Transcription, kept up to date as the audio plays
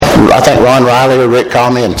I think Ron Riley or Rick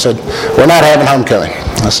called me and said, we're not having homecoming.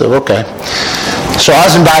 I said, okay. So I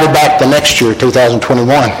was invited back the next year, 2021.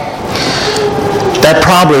 That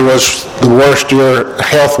probably was the worst year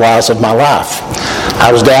health-wise of my life.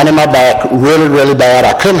 I was down in my back really, really bad.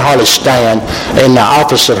 I couldn't hardly stand in the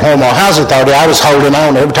office at Hormel Housing Authority. I was holding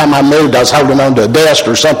on. Every time I moved, I was holding on to a desk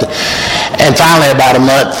or something. And finally, about a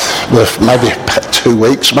month, maybe about 2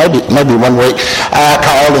 weeks, maybe 1 week, I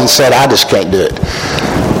called and said, I just can't do it.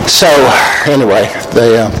 So anyway,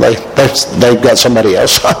 they've got somebody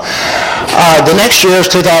else. The next year is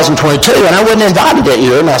 2022, and I wasn't invited that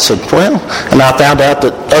year. And I said, well, and I found out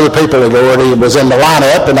that other people had already was in the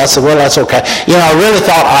lineup, and I said, well, that's okay. I really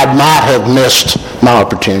thought I might have missed my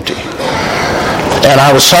opportunity. And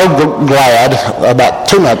I was so glad about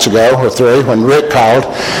 2 months ago or 3 when Rick called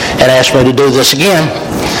and asked me to do this again.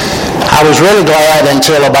 I was really glad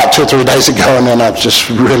until about 2 or 3 days ago, and then I'm just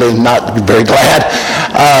really not very glad.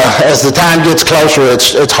 As the time gets closer,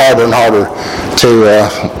 it's harder and harder to,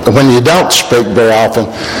 when you don't speak very often,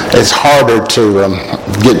 it's harder to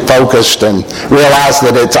get focused and realize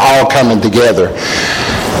that it's all coming together.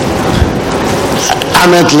 I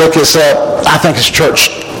meant to look this up. I think this church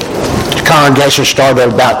congregation started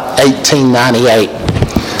about 1898.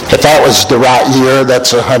 If that was the right year,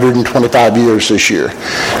 that's 125 years this year.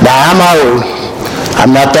 Now, I'm old.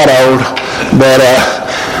 I'm not that old, but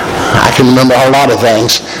I can remember a lot of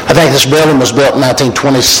things. I think this building was built in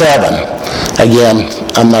 1927. Again,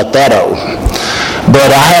 I'm not that old.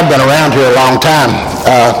 But I have been around here a long time.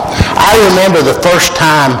 I remember the first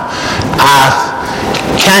time I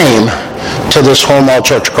came to this Hormel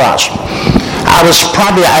Church of Christ. I was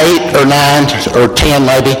probably 8 or 9 or 10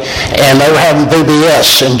 maybe, and they were having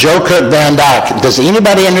VBS, and Joe Cook Van Dyke. Does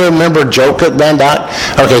anybody in here remember Joe Cook Van Dyke?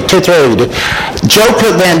 Okay, 2, 3 of you do. Joe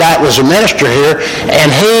Cook Van Dyke was a minister here,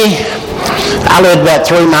 and I lived about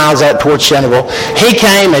 3 miles out towards Centerville. He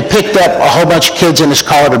came and picked up a whole bunch of kids in his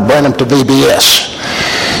car to bring them to VBS.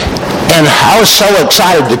 And I was so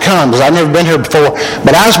excited to come because I'd never been here before,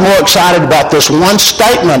 but I was more excited about this one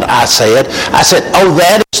statement I said. I said, oh,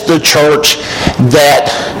 that is the church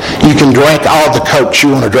that you can drink all the Coke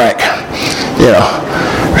you want to drink.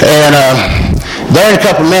 And there in a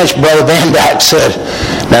couple of minutes, Brother Van Dyke said,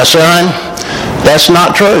 now, son, that's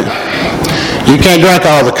not true. You can't drink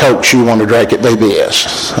all the Cokes you want to drink at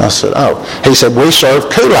VBS. I said, oh. He said, we serve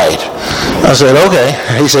Kool-Aid. I said, okay.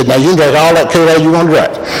 He said, now you can drink all that Kool-Aid you want to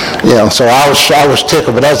drink. So I was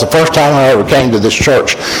tickled, but that was the first time I ever came to this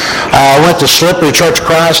church. I went to Slippery Church of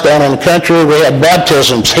Christ down in the country. We had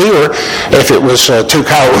baptisms here if it was too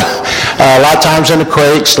cold. A lot of times in the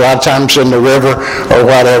creeks, a lot of times in the river or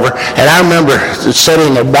whatever. And I remember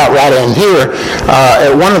sitting about right in here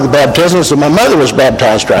at one of the baptisms, and my mother was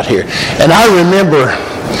baptized right here. And I remember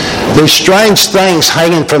these strange things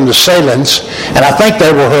hanging from the ceilings, and I think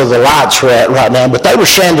they were where the lights were at right now, but they were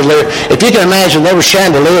chandelier. If you can imagine, there were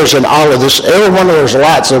chandeliers in all of this. Every one of those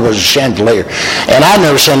lights, there was a chandelier. And I'd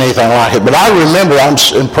never seen anything like it, but I remember I'm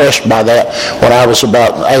impressed by that when I was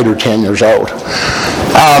about 8 or 10 years old.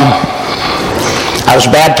 I was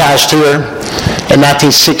baptized here in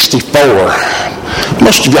 1964.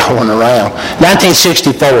 Most of y'all weren't around.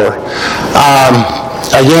 1964.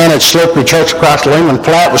 Again, at Slippery Church of Christ, Lehman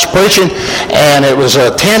Platt was preaching, and it was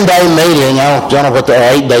a 10-day meeting. I don't know what the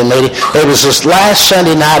 8-day meeting. It was this last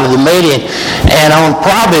Sunday night of the meeting, and on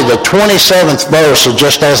probably the 27th verse of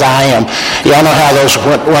Just As I Am, y'all know how those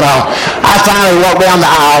went on. I finally walked down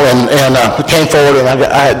the aisle and came forward, and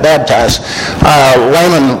I got baptized.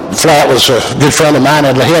 Lehman Platt was a good friend of mine,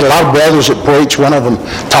 and he had a lot of brothers that preached. One of them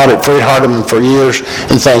taught at Fred Hardeman for years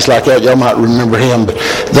and things like that. Y'all might remember him, but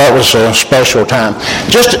that was a special time.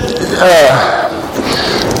 Just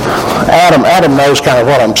Adam knows kind of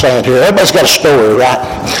what I'm saying here. Everybody's got a story, right?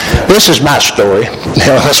 This is my story.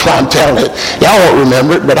 That's why I'm telling it. Y'all won't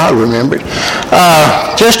remember it, but I remember it.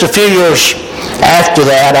 Just a few years after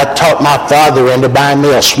that, I talked my father into buying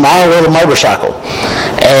me a small little motorcycle.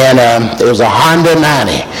 And it was a Honda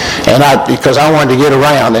 90, because I wanted to get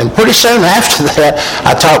around. And pretty soon after that,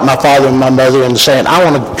 I talked my father and my mother into saying, I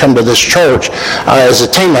want to come to this church. As a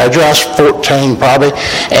teenager, I was 14 probably,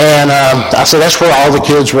 and I said, that's where all the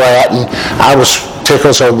kids were at, and I was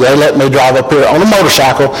tickled, so they let me drive up here on a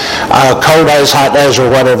motorcycle, cold days, hot days, or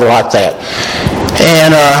whatever like that.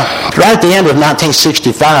 And right at the end of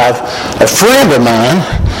 1965, a friend of mine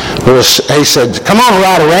he said, come on,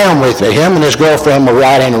 ride around with me. Him and his girlfriend were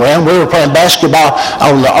riding around. We were playing basketball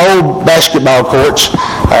on the old basketball courts.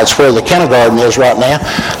 That's where the kindergarten is right now.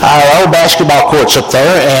 Our old basketball courts up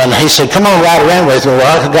there. And he said, come on, ride around with me. Well,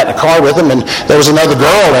 I got in the car with him, and there was another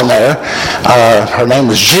girl in there. Her name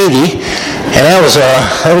was Judy. And that was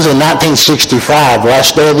in 1965,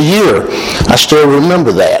 last day of the year. I still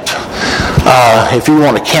remember that. If you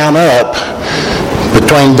want to count up,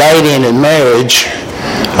 between dating and marriage,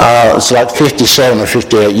 it's like 57 or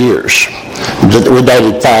 58 years. We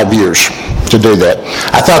dated 5 years to do that.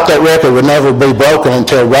 I thought that record would never be broken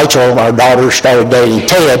until Rachel, our daughter, started dating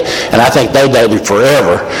Ted, and I think they dated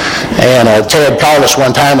forever. And Ted called us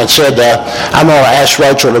one time and said, I'm going to ask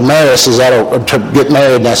Rachel to marry us, to get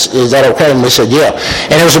married, is that okay? And we said, yeah.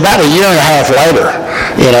 And it was about a year and a half later,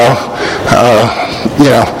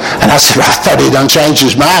 and I said, I thought he done changed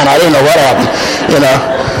his mind. I didn't know what happened,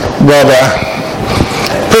 But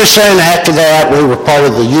pretty soon after that, we were part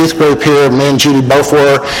of the youth group here. Me and Judy both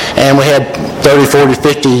were, and we had 30, 40,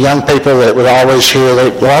 50 young people that were always here. A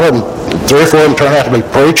lot of them, 3 or 4 of them turned out to be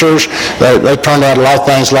preachers. They turned out a lot of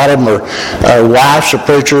things. A lot of them are wives of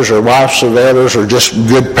preachers or wives of elders or just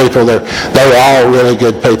good people. They were all really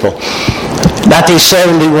good people.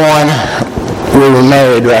 1971, we were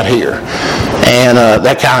married right here. And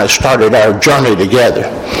that kind of started our journey together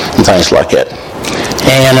and things like that.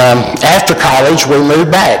 And after college, we moved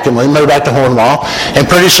back, and we moved back to Hornwall. And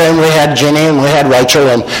pretty soon we had Jenny and we had Rachel,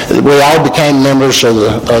 and we all became members of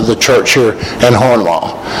the church here in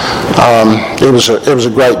Hornwall. It was a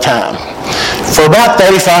great time. For about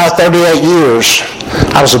 35, 38 years,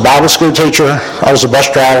 I was a Bible school teacher. I was a bus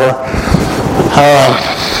driver.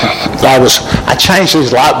 I changed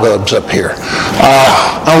these light bulbs up here.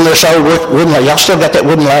 On this old wooden ladder. Y'all still got that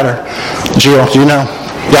wooden ladder? Jill, do you know?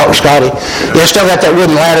 Y'all, Scotty? You still got that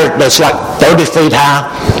wooden ladder that's like 30 feet high?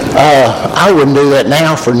 I wouldn't do that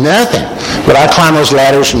now for nothing. But I climb those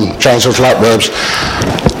ladders and change those light bulbs.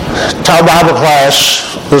 Taught Bible class,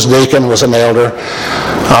 was deacon, was an elder,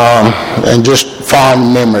 and just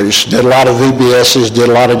fond memories. Did a lot of VBSs, did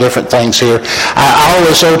a lot of different things here. I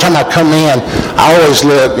always, every time I come in, I always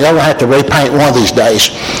look, y'all gonna have to repaint one of these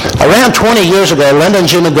days. Around 20 years ago, Linda and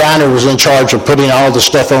Jimmy Griner was in charge of putting all the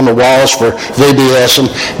stuff on the walls for VBS,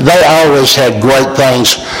 and they always had great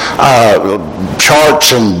things,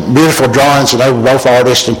 charts and beautiful drawings, and they were both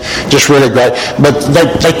artists and just really great. But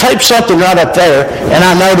they taped something right up there, and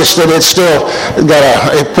I noticed that it still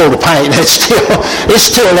it pulled the paint. It's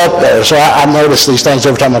still up there, so I noticed these things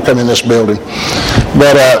every time I come in this building.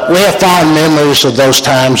 But we have fond memories of those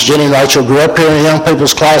times. Jenny and Rachel grew up here in young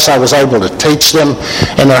people's class. I was able to teach them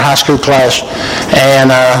in their high school class. And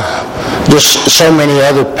just so many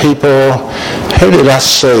other people. Who did I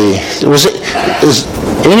see? Is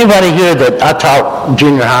anybody here that I taught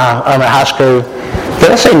junior high, high school?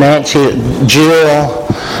 Did I say Nancy? Jill?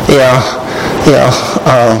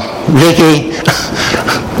 Vicky?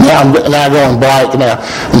 Now I'm going blank now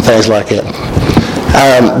and things like that.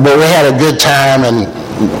 But we had a good time, and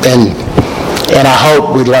I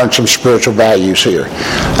hope we learned some spiritual values here.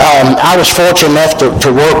 I was fortunate enough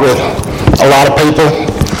to work with a lot of people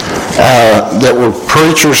that were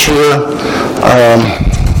preachers here.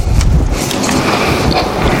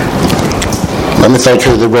 Let me think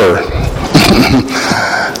who they were.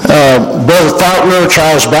 Brother Faulkner,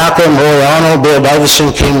 Charles Bauckham, Roy Arnold, Bill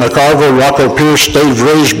Davidson, King McCarver, Rocco Pierce, Steve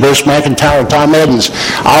Reeves, Bruce McIntyre, and Tom Edens,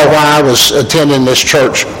 all while I was attending this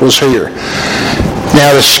church was here.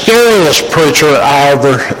 Now, the scariest preacher I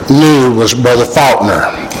ever knew was Brother Faulkner.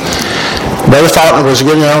 Brother Faulkner was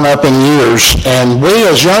getting on up in years, and we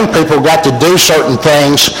as young people got to do certain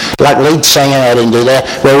things, like lead singing. I didn't do that,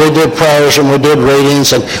 but we did prayers and we did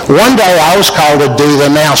readings, and one day I was called to do the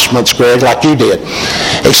announcements, Greg, like you did.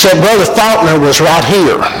 Except Brother Faulkner was right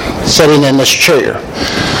here, sitting in this chair.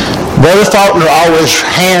 Brother Faulkner always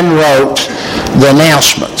hand-wrote the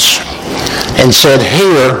announcements and said,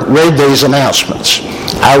 here, read these announcements.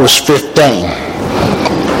 I was 15.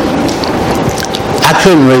 I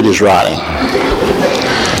couldn't read his writing.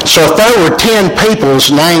 So if there were 10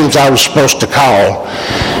 people's names I was supposed to call,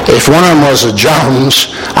 if one of them was a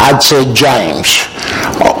Jones, I'd say James,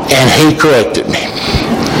 and he corrected me.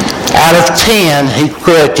 Out of 10, he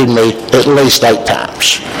corrected me at least 8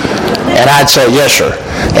 times. And I'd say, yes, sir.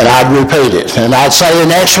 And I'd repeat it. And I'd say the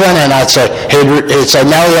next one, and he'd say,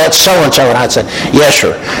 no, that's so-and-so. And I'd say, yes,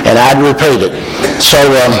 sir. And I'd repeat it. So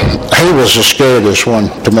he was the scariest one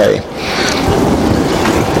to me.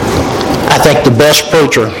 I think the best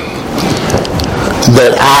preacher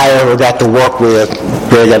that I ever got to work with,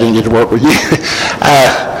 Greg, I didn't get to work with you,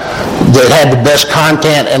 that had the best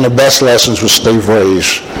content and the best lessons was Steve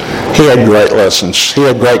Reeves. He had great lessons. He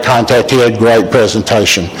had great contact. He had great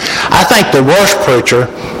presentation. I think the worst preacher,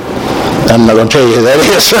 I'm not going to tell you who that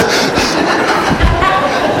is.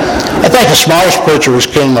 I think the smartest preacher was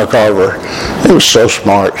King McCarver. He was so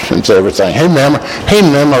smart into everything. He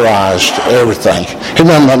memorized everything. He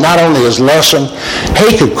memorized not only his lesson,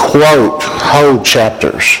 he could quote whole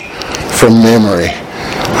chapters from memory.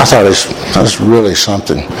 I thought that was really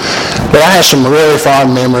something. But I have some really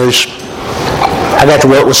fond memories. I got to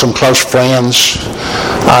work with some close friends.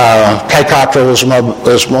 Kay Cottrell was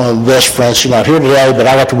one of my best friends. She's not here today, but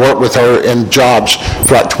I got to work with her in jobs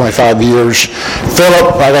for like 25 years.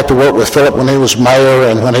 Philip, I got to work with Philip when he was mayor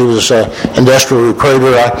and when he was industrial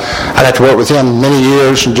recruiter. I got to work with him many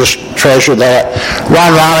years and just treasure that.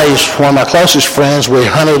 Ron Riley is one of my closest friends. We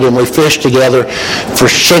hunted and we fished together for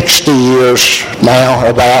 60 years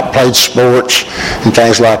now, played sports and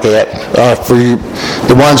things like that. For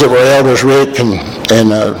the ones that were elders, Rick and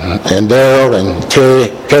Daryl and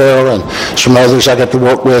Carol and some others I got to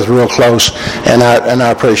work with real close, and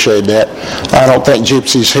I appreciate that. I don't think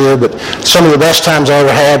Gypsy's here, but some of the best times I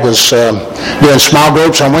ever had was doing small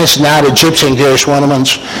groups on Wednesday night at Gypsy and Gary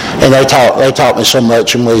Swineman's, and they taught me so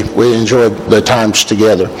much, and we enjoyed the times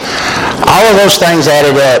together. All of those things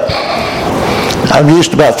added up. I've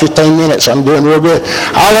used about 15 minutes. I'm doing real good.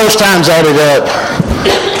 All those times added up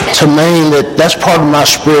to mean that that's part of my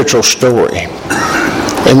spiritual story.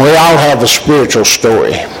 And we all have a spiritual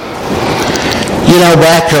story. You know,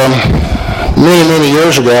 back many, many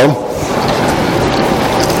years ago,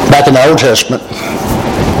 back in the Old Testament,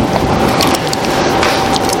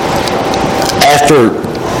 after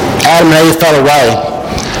Adam and Eve fell away,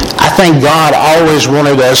 I think God always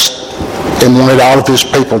wanted us and wanted all of his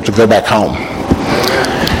people to go back home.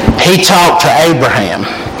 He talked to Abraham,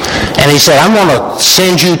 and he said, I'm going to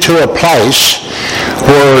send you to a place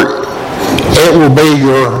where it will be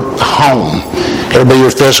your home. It will be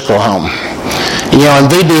your physical home. You know, in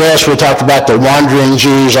VBS we talked about the wandering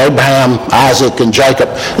Jews, Abraham, Isaac, and Jacob.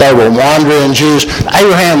 They were wandering Jews.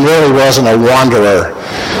 Abraham really wasn't a wanderer.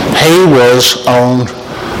 He was on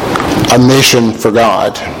a mission for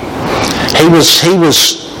God. He was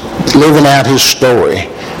living out his story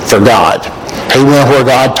for God. He went where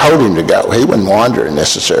God told him to go. He wasn't wandering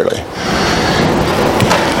necessarily.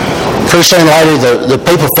 Pretty soon later, the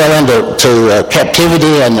people fell into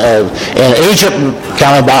captivity in Egypt,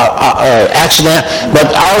 kind of by accident.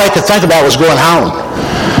 But all they could think about was going home.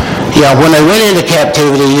 You know, when they went into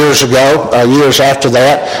captivity years ago, years after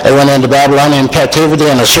that, they went into Babylonian captivity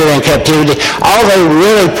and Assyrian captivity. All they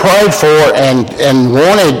really prayed for and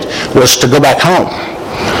wanted was to go back home.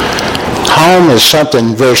 Home is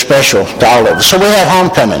something very special to all of us. So we have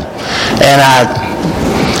homecoming. And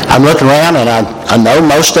I'm looking around, and I know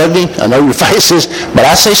most of you. I know your faces, but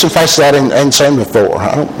I see some faces I didn't seen before.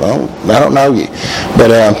 I don't know you,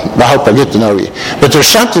 but I hope I get to know you. But there's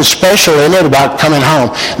something special in it about coming home.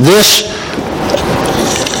 This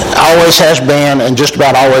always has been, and just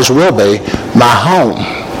about always will be, my home,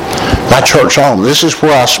 my church home. This is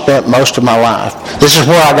where I spent most of my life. This is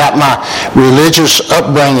where I got my religious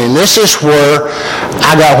upbringing. This is where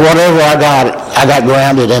I got whatever I got. I got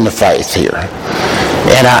grounded in the faith here.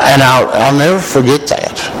 And I'll never forget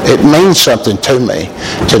that. It means something to me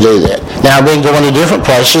to do that. Now, I've been going to different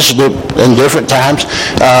places in different times.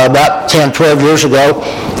 About 10, 12 years ago,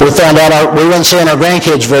 we found out we weren't seeing our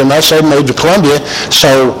grandkids very much. They moved to Columbia,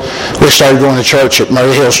 so we started going to church at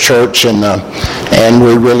Murray Hills Church, and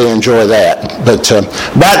we really enjoy that. But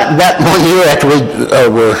about 1 year after we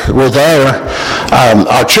were there,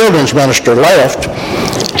 our children's minister left,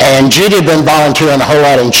 and Judy had been volunteering a whole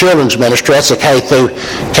lot in children's ministry. That's a K through 3,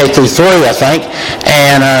 I think.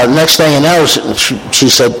 And next thing you know, she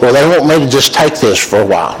said, well, they want me to just take this for a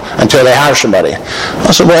while until they hire somebody.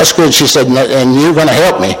 I said, well, that's good. She said, and you're going to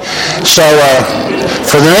help me. So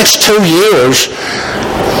for the next 2 years,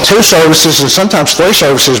 2 services and sometimes 3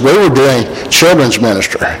 services, we were doing children's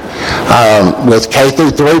ministry with K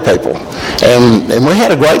through 3 people. And we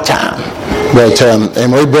had a great time. But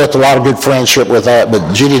and we built a lot of good friendship with that.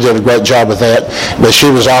 But Judy did a great job with that. But she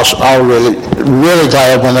was also all really, really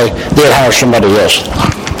glad when they did hire somebody else.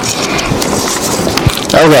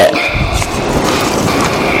 Okay.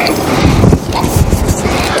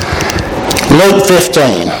 Luke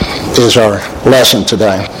 15 is our lesson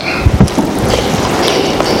today.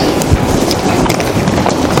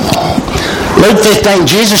 Luke 15,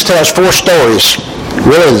 Jesus tells 4 stories.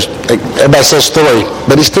 Really, everybody says 3,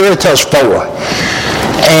 but he still tells 4.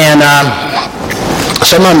 And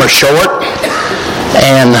some of them are short.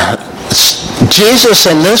 And Jesus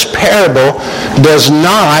in this parable does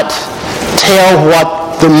not tell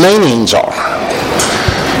what the meanings are.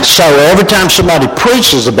 So every time somebody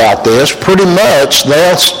preaches about this, pretty much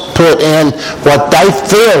they'll put in what they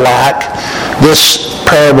feel like these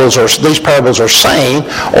parables are saying,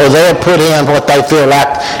 or they'll put in what they feel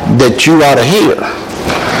like that you ought to hear.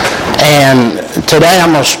 And today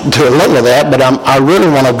I'm going to do a little of that, but I really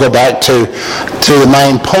want to go back to the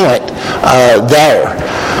main point there.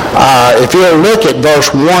 If you look at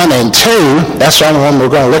verse 1 and 2, that's the only one we're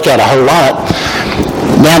going to look at a whole lot.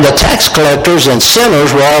 Now the tax collectors and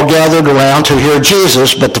sinners were all gathered around to hear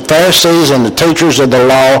Jesus, but the Pharisees and the teachers of the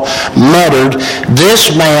law muttered,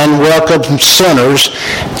 "This man welcomes sinners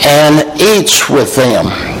and eats with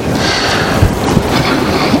them."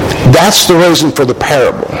 That's the reason for the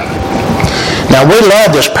parable. Now we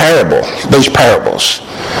love these parables.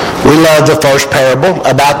 We love the first parable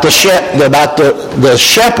about the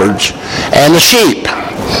shepherds and the sheep.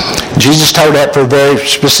 Jesus told that for a very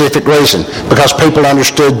specific reason, because people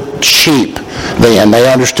understood sheep then. They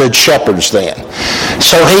understood shepherds then.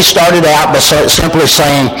 So he started out by simply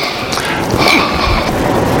saying,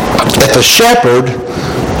 if a shepherd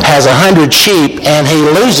has 100 sheep and he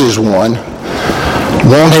loses one,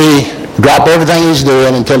 won't he drop everything he's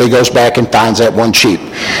doing until he goes back and finds that one sheep?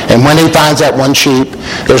 And when he finds that one sheep,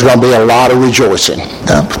 there's going to be a lot of rejoicing.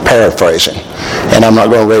 I'm paraphrasing, and I'm not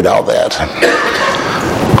going to read all that.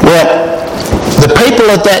 Well, the people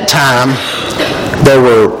at that time, there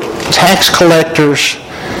were tax collectors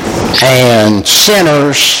and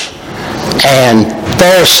sinners and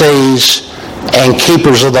Pharisees and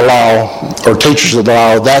keepers of the law, or teachers of the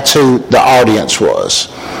law. That's who the audience was.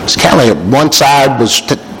 It's kind of like one side was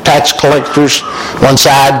tax collectors, one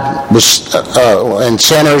side was and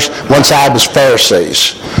sinners, one side was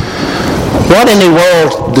Pharisees. What in the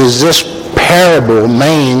world does this parable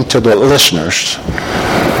mean to the listeners?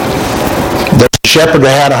 The shepherd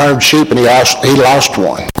had 100 sheep and he lost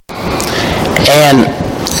one. And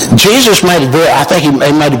Jesus made it he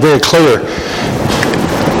made it very clear.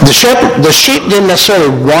 The sheep didn't necessarily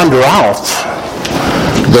wander off.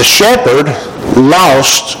 The shepherd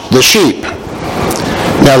lost the sheep.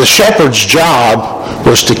 Now the shepherd's job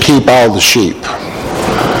was to keep all the sheep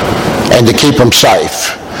and to keep them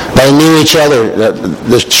safe. They knew each other.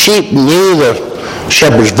 The sheep knew the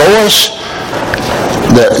shepherd's voice.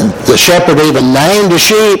 The shepherd even named the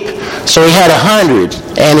sheep. So he had 100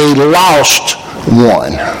 and he lost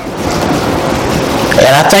one.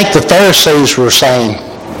 And I think the Pharisees were saying,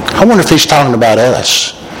 I wonder if he's talking about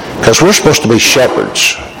us, because we're supposed to be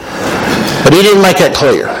shepherds. But he didn't make that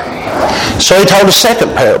clear. So he told a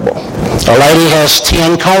second parable. A lady has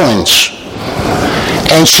 10 coins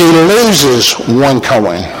and she loses one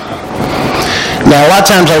coin. Now, a lot of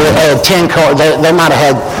times they had 10 coins. They might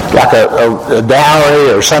have had like a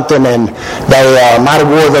dowry or something, and they might have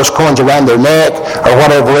wore those coins around their neck or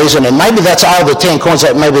whatever reason, and maybe that's all the 10 coins,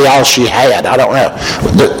 that may be all she had. I don't know.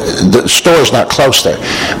 The story's not close there.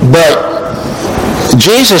 But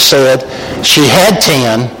Jesus said she had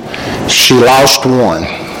 10, she lost one.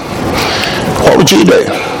 What would you do?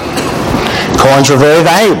 Coins are very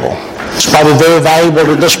valuable. It's probably very valuable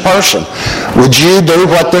to this person. Would you do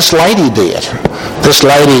what this lady did? This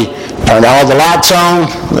lady turned all the lights on,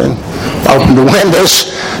 then opened the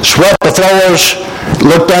windows, swept the floors,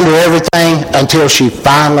 looked under everything until she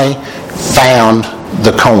finally found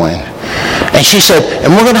the coin. And she said,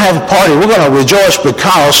 and we're going to have a party. We're going to rejoice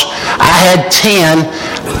because I had 10.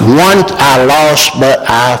 One I lost, but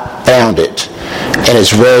I found it. And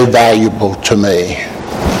it's very valuable to me.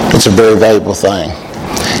 It's a very valuable thing.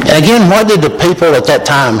 And again, what did the people at that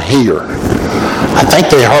time hear? I think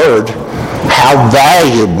they heard how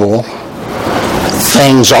valuable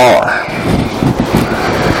things are.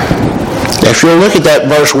 If you look at that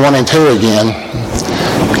verse 1 and 2 again,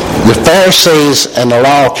 the Pharisees and the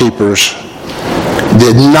law keepers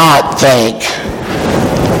did not think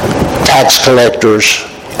tax collectors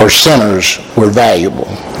or sinners were valuable.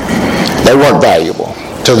 They weren't valuable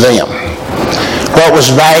to them. What was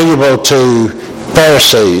valuable to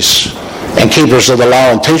Pharisees and keepers of the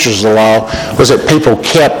law and teachers of the law was that people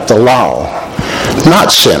kept the law,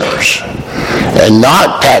 not sinners and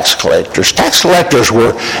not tax collectors. Tax collectors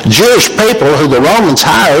were Jewish people who the Romans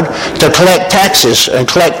hired to collect taxes and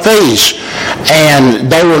collect fees,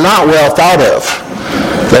 and they were not well thought of.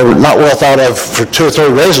 They were not well thought of for 2 or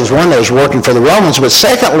 3 reasons. One, they was working for the Romans, but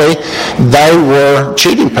secondly, they were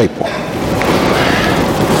cheating people.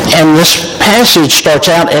 And this passage starts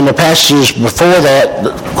out, and the passages before that,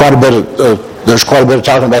 there's quite a bit of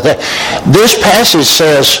talking about that. This passage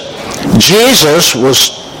says Jesus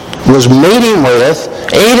was meeting with,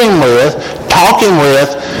 eating with, talking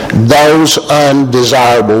with those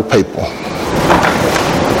undesirable people.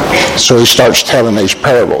 So he starts telling these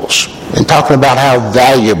parables and talking about how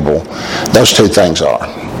valuable those two things are.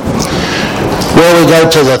 Well, we go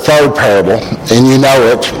to the third parable, and you know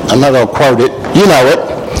it. I'm not going to quote it. You know it.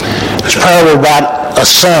 It's a parable about a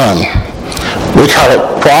son. We call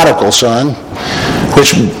it prodigal son,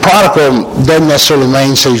 which prodigal doesn't necessarily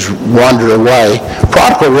mean he's wandered away.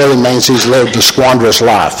 Prodigal really means he's lived a squanderous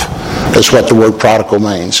life. That's what the word prodigal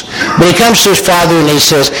means. But he comes to his father and he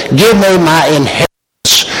says, "Give me my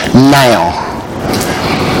inheritance now."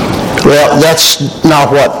 Well, that's not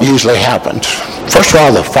what usually happened. First of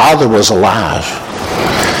all, the father was alive.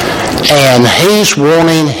 And he's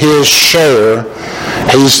wanting his share.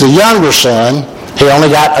 He's the younger son. He only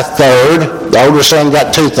got a third. The older son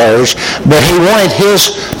got 2/3. But he wanted his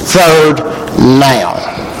third now.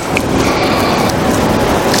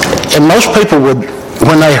 And most people would,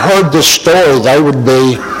 when they heard this story, they would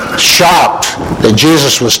be shocked that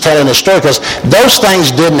Jesus was telling this story, because those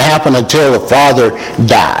things didn't happen until the father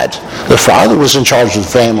died. The father was in charge of the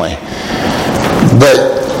family.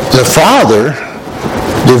 But the father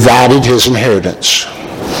divided his inheritance.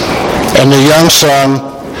 And the young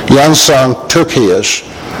son took his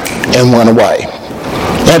and went away.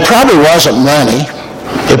 And it probably wasn't money.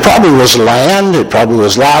 It probably was land. It probably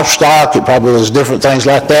was livestock. It probably was different things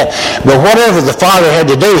like that. But whatever the father had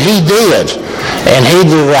to do, he did. And he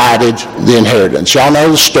divided the inheritance. Y'all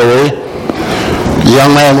know the story. The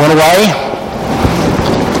young man went away.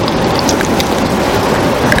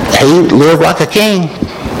 He lived like a king.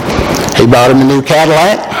 He bought him a new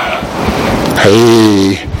Cadillac.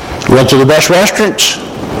 He went to the best restaurants.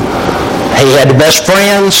 He had the best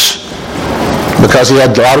friends because he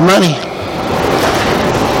had a lot of money.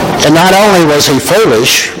 And not only was he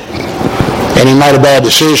foolish and he made a bad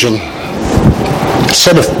decision,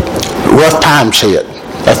 instead of rough times hit,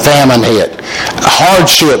 a famine hit,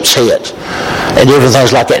 hardships hit, and different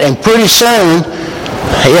things like that. And pretty soon,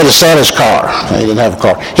 he had to sell his car. He didn't have a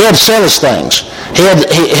car. He had to sell his things.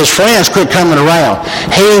 His friends quit coming around.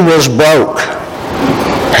 He was broke.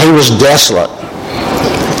 He was desolate.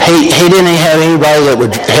 He didn't even have anybody that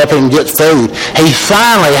would help him get food. He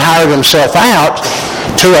finally hired himself out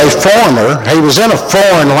to a foreigner. He was in a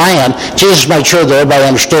foreign land. Jesus made sure that everybody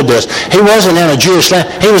understood this. He wasn't in a Jewish land.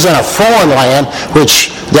 He was in a foreign land,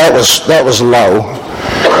 which that was low.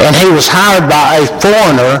 And he was hired by a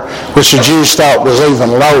foreigner, which the Jews thought was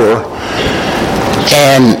even lower.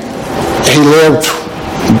 And he lived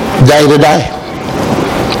day to day.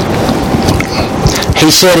 He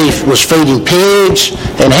said he was feeding pigs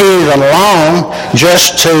and he even longed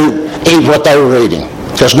just to eat what they were eating,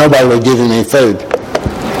 because nobody would give him any food.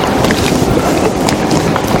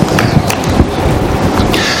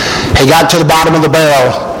 He got to the bottom of the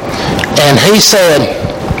barrel and he said,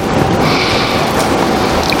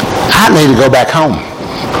 "I need to go back home."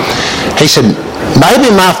 He said, "Maybe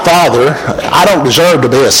my father, I don't deserve to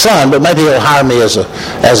be a son, but maybe he'll hire me as a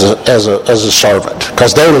servant,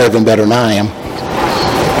 because they're living better than I am."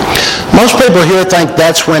 Most people here think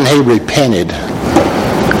that's when he repented.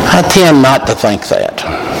 I tend not to think that.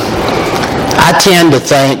 I tend to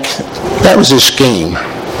think that was his scheme.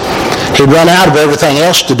 He'd run out of everything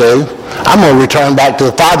else to do. I'm going to return back to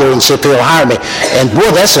the father and see if he'll hire me. And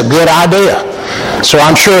boy, that's a good idea. So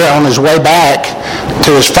I'm sure on his way back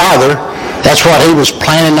to his father, that's what he was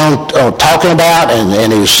planning on talking about,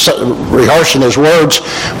 and he was rehearsing his words,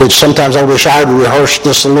 which sometimes I wish I had rehearsed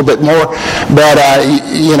this a little bit more. But,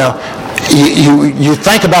 you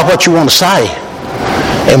think about what you want to say.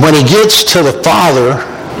 And when he gets to the father,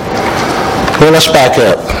 well, let's back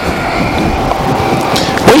up.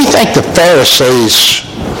 What do you think the Pharisees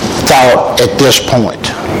thought at this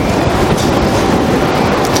point?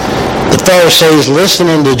 The Pharisees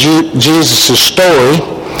listening to Jesus' story,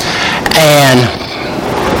 and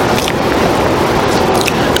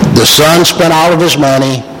the son spent all of his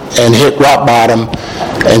money and hit rock bottom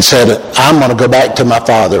and said, "I'm going to go back to my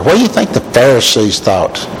father." What do you think the Pharisees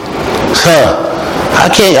thought?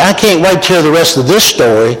 I can't wait till the rest of this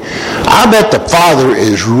story. I bet the father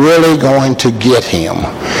is really going to get him.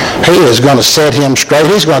 He is going to set him straight.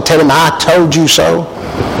 He's going to tell him, "I told you so."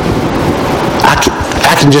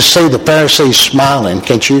 I can just see the Pharisees smiling,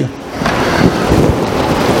 can't you?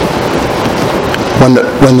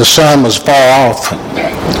 When the son was far off,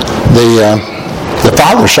 the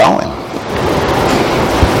father saw him.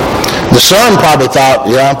 The son probably thought,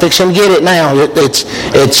 "Yeah, I'm fixing to get it now.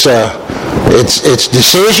 It's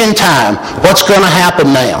decision time. What's going to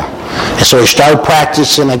happen now?" And so he started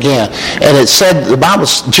practicing again. And it said,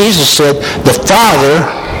 Jesus said, the father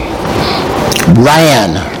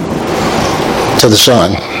ran to the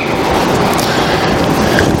son.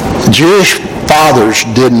 Jewish fathers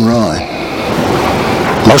didn't run.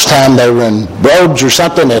 Most time they were in robes or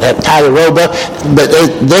something. They'd have to tie the robe up. But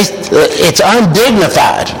it's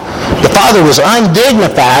undignified. The father was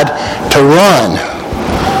undignified to run,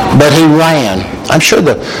 but he ran. I'm sure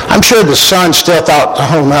the son still thought,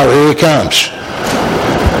 oh no, here he comes.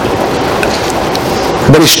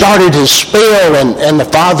 But he started his spiel, and the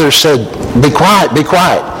father said, be quiet, be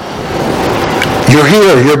quiet. You're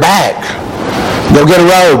here, you're back. Go get a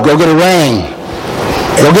robe, go get a ring.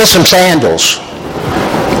 Go get some sandals.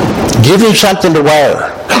 Give him something to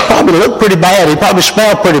wear. He probably looked pretty bad. He probably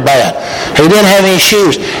smelled pretty bad. He didn't have any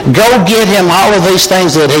shoes. Go get him all of these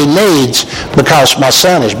things that he needs because my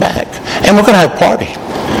son is back. And we're going to have a party.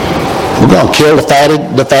 We're going to kill the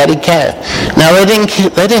fatted calf. Now, they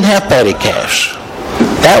didn't have fatted calves.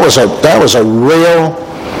 That was a real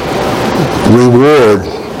reward.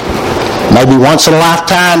 Maybe once in a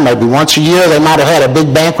lifetime, maybe once a year, they might have had a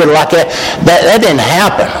big banquet like that. That didn't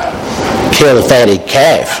happen. Kill the fatted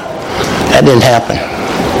calf. That didn't happen.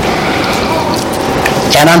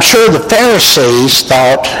 And I'm sure the Pharisees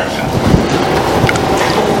thought,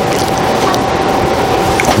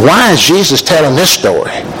 why is Jesus telling this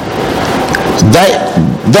story?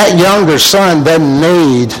 That younger son doesn't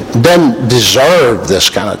deserve this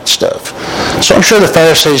kind of stuff. So I'm sure the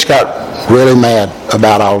Pharisees got really mad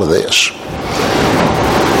about all of this.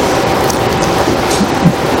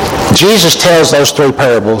 Jesus tells those three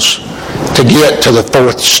parables to get to the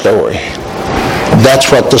fourth story.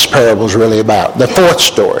 That's what this parable is really about. The fourth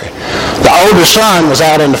story. The older son was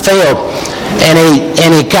out in the field,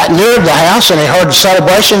 and he got near the house, and he heard the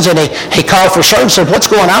celebrations, and he called for servants and said, what's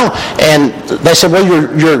going on? And they said, well,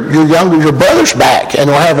 your brother's back, and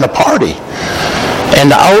we're having a party. And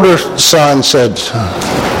the older son said,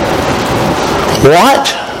 what?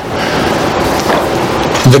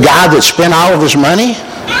 The guy that spent all of his money,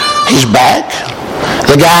 he's back?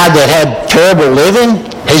 The guy that had terrible living,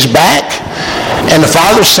 he's back? And the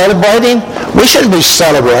father's celebrating? We shouldn't be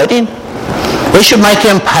celebrating. We should make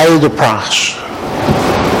him pay the price.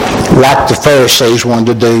 Like the Pharisees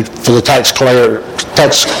wanted to do for the tax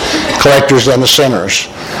collectors and the sinners.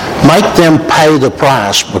 Make them pay the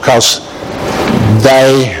price because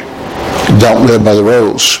they don't live by the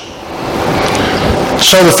rules.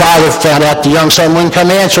 So the father found out the young son wouldn't come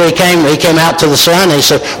in, so he came out to the son, and he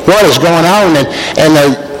said, what is going on? And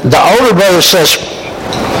the older brother says,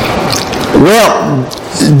 well,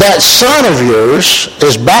 that son of yours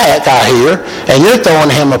is back, I hear, and you're throwing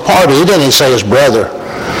him a party. He didn't even say his brother.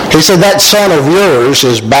 He said, that son of yours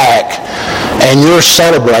is back, and you're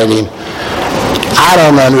celebrating. I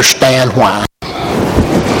don't understand why.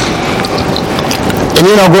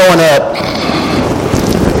 And growing up,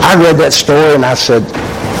 I read that story and I said,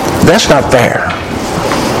 that's not fair.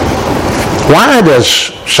 Why does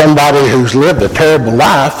somebody who's lived a terrible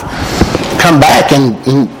life come back and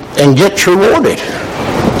get rewarded?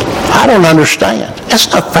 I don't understand. That's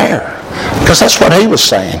not fair. Because that's what he was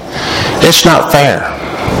saying. It's not fair.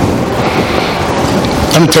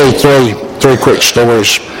 Let me tell you three quick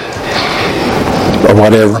stories or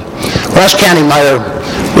whatever. When I was county mayor,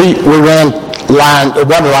 we ran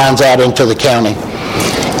water lines out into the county.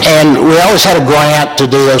 And we always had a grant to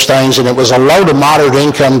do those things, and it was a low to moderate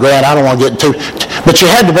income grant. I don't want to get into, but you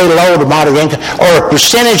had to be low to moderate income, or a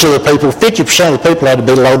percentage of the people, 50% of the people had to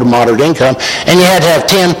be low to moderate income, and you had to have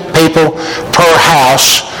 10 people per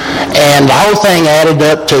house, and the whole thing added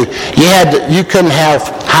up to, you couldn't have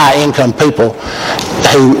high income people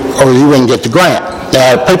or you wouldn't get the grant.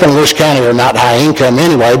 Now, people in Lewis County are not high income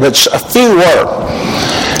anyway, but a few were.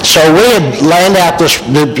 So we had laid out this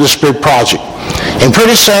big project. And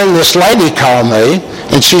pretty soon this lady called me,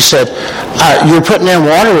 and she said, you're putting in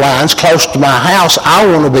water lines close to my house. I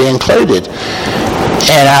want to be included.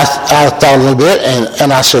 And I thought a little bit,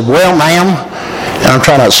 and I said, well, ma'am, and I'm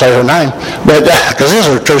trying not to say her name, but because this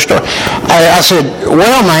is a true story. I said,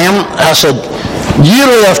 well, ma'am, I said, you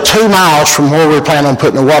live 2 miles from where we plan on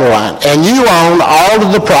putting the water line, and you own all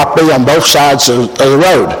of the property on both sides of the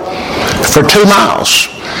road for 2 miles.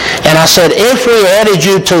 And I said, if we added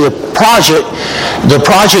you to the project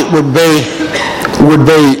would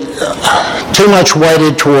be too much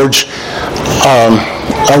weighted towards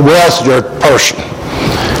a wealthier person.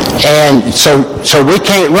 And so we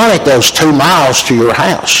can't run it those 2 miles to your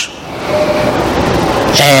house.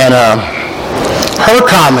 And her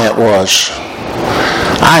comment was,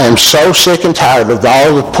 I am so sick and tired of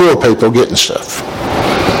all the poor people getting stuff.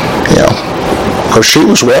 Because she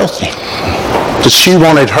was wealthy. But she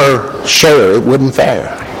wanted her share. It wasn't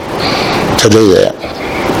fair to do that.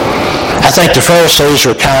 I think the Pharisees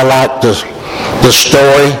are kind of like the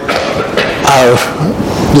story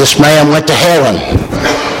this man went to Helen,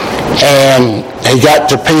 and he got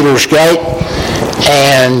to Peter's gate,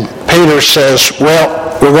 and Peter says, well,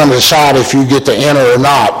 we're going to decide if you get to enter or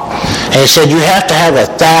not. And he said, you have to have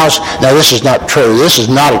 1,000. Now, this is not true. This is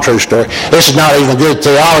not a true story. This is not even good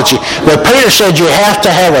theology. But Peter said you have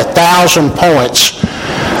to have 1,000 points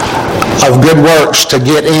of good works to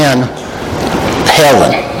get in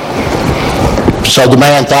heaven. So the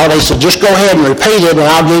man thought, he said, just go ahead and repeat it and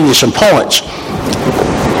I'll give you some points.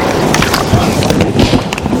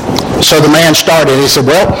 So the man started. He said,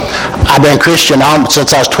 well, I've been Christian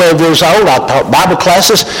since I was 12 years old. I taught Bible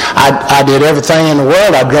classes. I did everything in the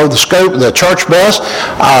world. I drove the church bus.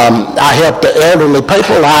 I helped the elderly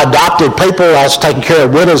people. I adopted people. I was taking care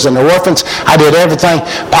of widows and orphans. I did everything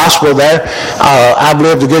possible there. I've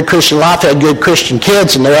lived a good Christian life. I had good Christian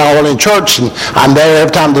kids, and they're all in church, and I'm there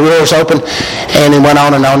every time the door's open. And he went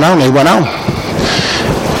on and on and on. He went on.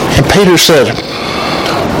 And Peter said,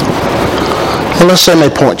 well, let's see how many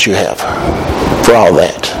points you have for all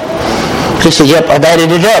that. He said, yep, I've added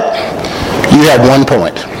it up. You have 1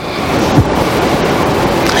 point.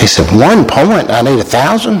 He said, 1 point? I need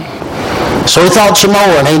 1,000? So he thought some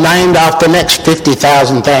more, and he named off the next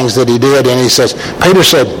 50,000 things that he did, and he says, Peter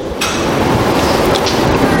said,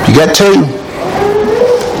 you got 2?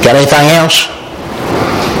 Got anything else?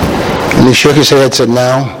 And he shook his head and said,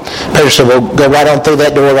 no. Peter said, well, go right on through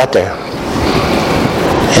that door right there.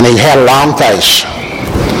 And he had a long face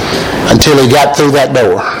until he got through that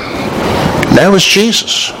door. And there was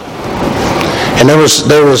Jesus. And there was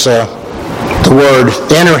the word,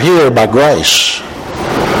 enter here by grace.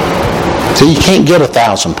 So you can't get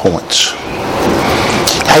 1,000 points.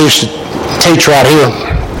 I used to teach right here,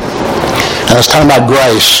 and I was talking about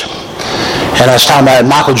grace. And I was talking about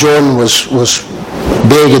Michael Jordan was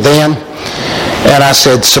big then. And I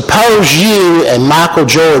said, suppose you and Michael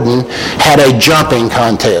Jordan had a jumping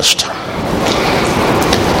contest.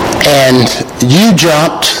 And you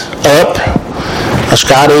jumped up.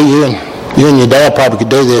 Scotty, you and your dad probably could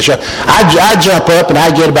do this. I jump up and I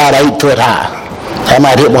get about 8 foot high. I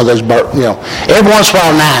might hit one of those, every once in a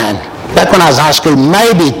while 9. Back when I was in high school,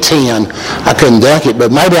 maybe 10. I couldn't dunk it, but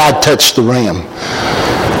maybe I'd touch the rim.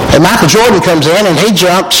 And Michael Jordan comes in and he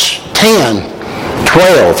jumps 10,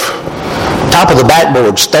 12. Top of the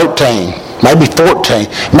backboard's 13, maybe 14.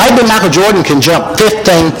 Maybe Michael Jordan can jump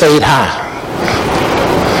 15 feet high.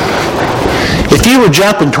 If you were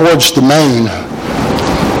jumping towards the moon,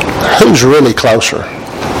 who's really closer?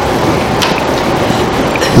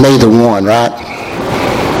 Neither one, right?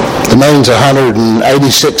 The moon's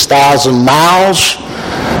 186,000 miles,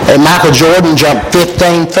 and Michael Jordan jumped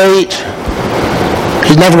 15 feet.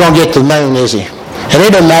 He's never going to get to the moon, is he? And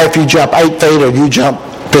it doesn't matter if you jump 8 feet or you jump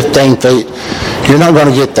 15 feet. You're not going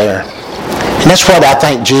to get there. And that's what I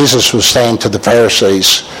think Jesus was saying to the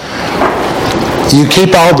Pharisees. You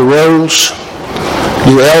keep all the rules.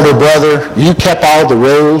 Your elder brother, you kept all the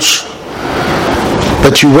rules,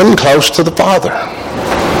 but you weren't close to the Father.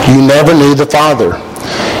 You never knew the Father.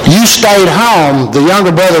 You stayed home. The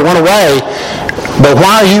younger brother went away, but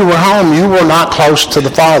while you were home, you were not close to the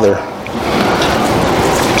Father.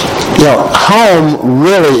 Home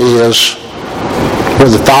really is where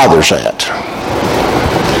the Father's at.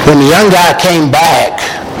 When the young guy came back,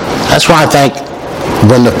 that's why I think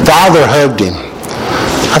when the Father hugged him,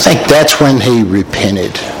 I think that's when he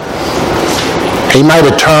repented. He might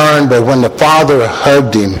have turned, but when the Father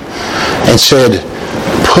hugged him and said,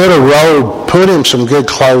 put a robe, put him some good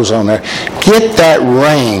clothes on there, get that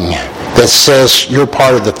ring that says you're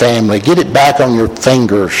part of the family, get it back on your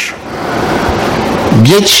fingers.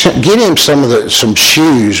 Get him some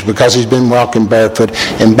shoes because he's been walking barefoot.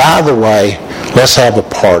 And by the way, let's have a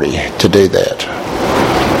party to do that.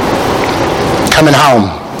 Coming home.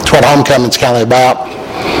 That's what homecoming's kind of about.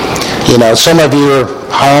 Some of you are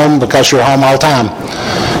home because you're home all the time.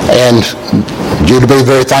 And you'd be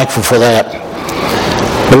very thankful for that.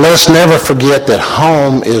 But let's never forget that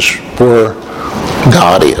home is where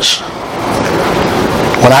God is.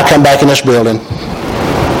 When I come back in this building,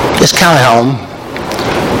 it's kind of home.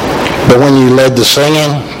 But when you led the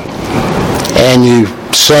singing, and you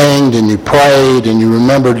sang, and you prayed, and you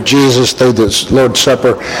remembered Jesus through the Lord's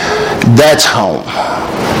Supper, that's home,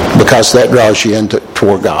 because that draws you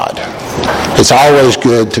toward God. It's always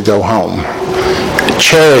good to go home.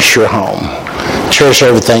 Cherish your home. Cherish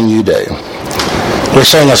everything you do. We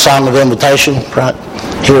sing a song of invitation right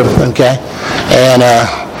here, okay? And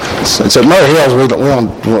so at Murray Hills, we don't,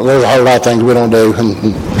 there's a whole lot of things we don't do, and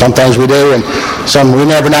some things we do, and some we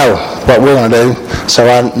never know what we're going to do, so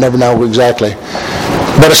I never know exactly.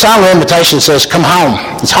 But a song of invitation says, come home.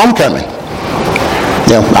 It's homecoming.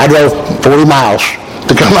 I drove 40 miles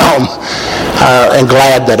to come home, and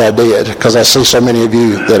glad that I did, because I see so many of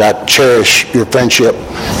you that I cherish your friendship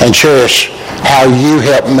and cherish how you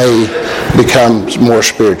helped me become more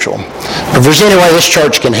spiritual. If there's any way this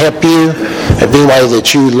church can help you, if any way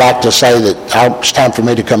that you'd like to say that it's time for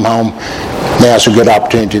me to come home, now's a good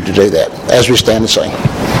opportunity to do that as we stand and sing.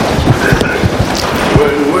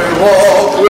 When we walk